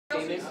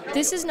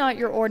This is not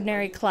your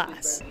ordinary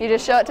class. You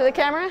just show it to the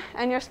camera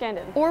and you're scanned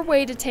in. Or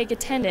way to take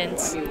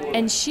attendance,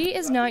 and she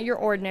is not your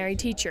ordinary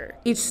teacher.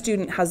 Each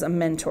student has a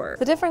mentor.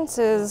 The difference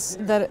is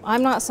that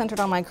I'm not centered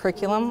on my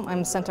curriculum,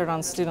 I'm centered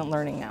on student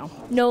learning now.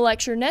 No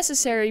lecture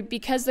necessary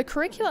because the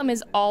curriculum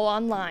is all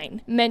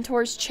online.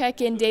 Mentors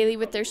check in daily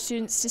with their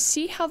students to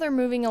see how they're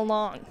moving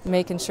along.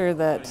 Making sure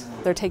that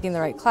they're taking the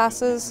right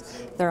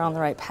classes, they're on the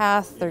right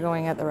path, they're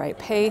going at the right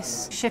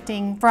pace.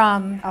 Shifting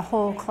from a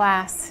whole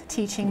class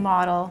teaching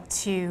model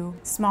to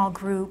small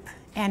group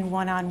and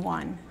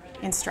one-on-one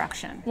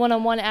instruction.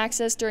 One-on-one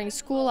access during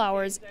school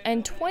hours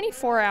and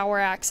 24-hour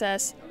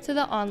access to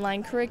the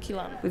online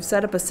curriculum. We've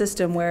set up a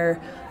system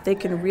where they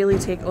can really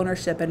take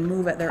ownership and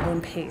move at their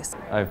own pace.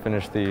 I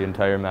finished the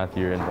entire math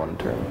year in one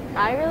term.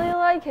 I really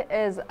like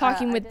is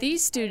Talking with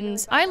these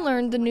students, I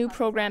learned the new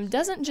program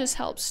doesn't just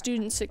help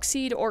students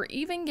succeed or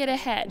even get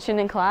ahead.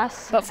 in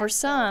class. But for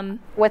some,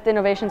 With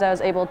Innovations, I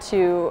was able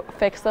to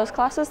fix those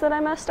classes that I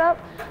messed up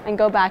and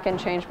go back and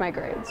change my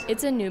grades.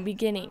 it's a new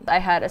beginning. I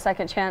had a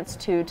second chance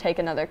to take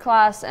another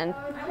class and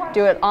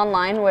do it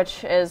online,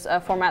 which is a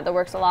format that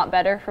works a lot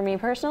better for me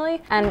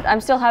personally. And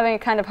I'm still having a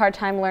kind of hard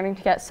time learning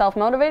to get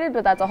self-motivated,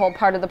 but that's a whole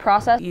part of the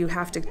process. You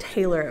have to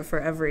tailor it for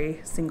every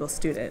single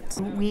student.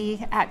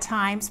 We at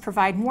times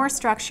provide more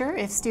structure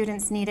if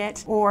students need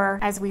it, or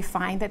as we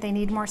find that they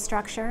need more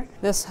structure.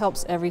 This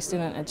helps every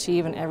student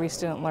achieve and every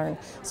student learn.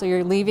 So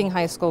you're leaving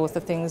high school with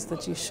the things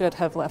that you should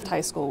have left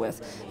high school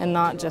with and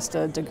not just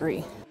a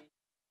degree.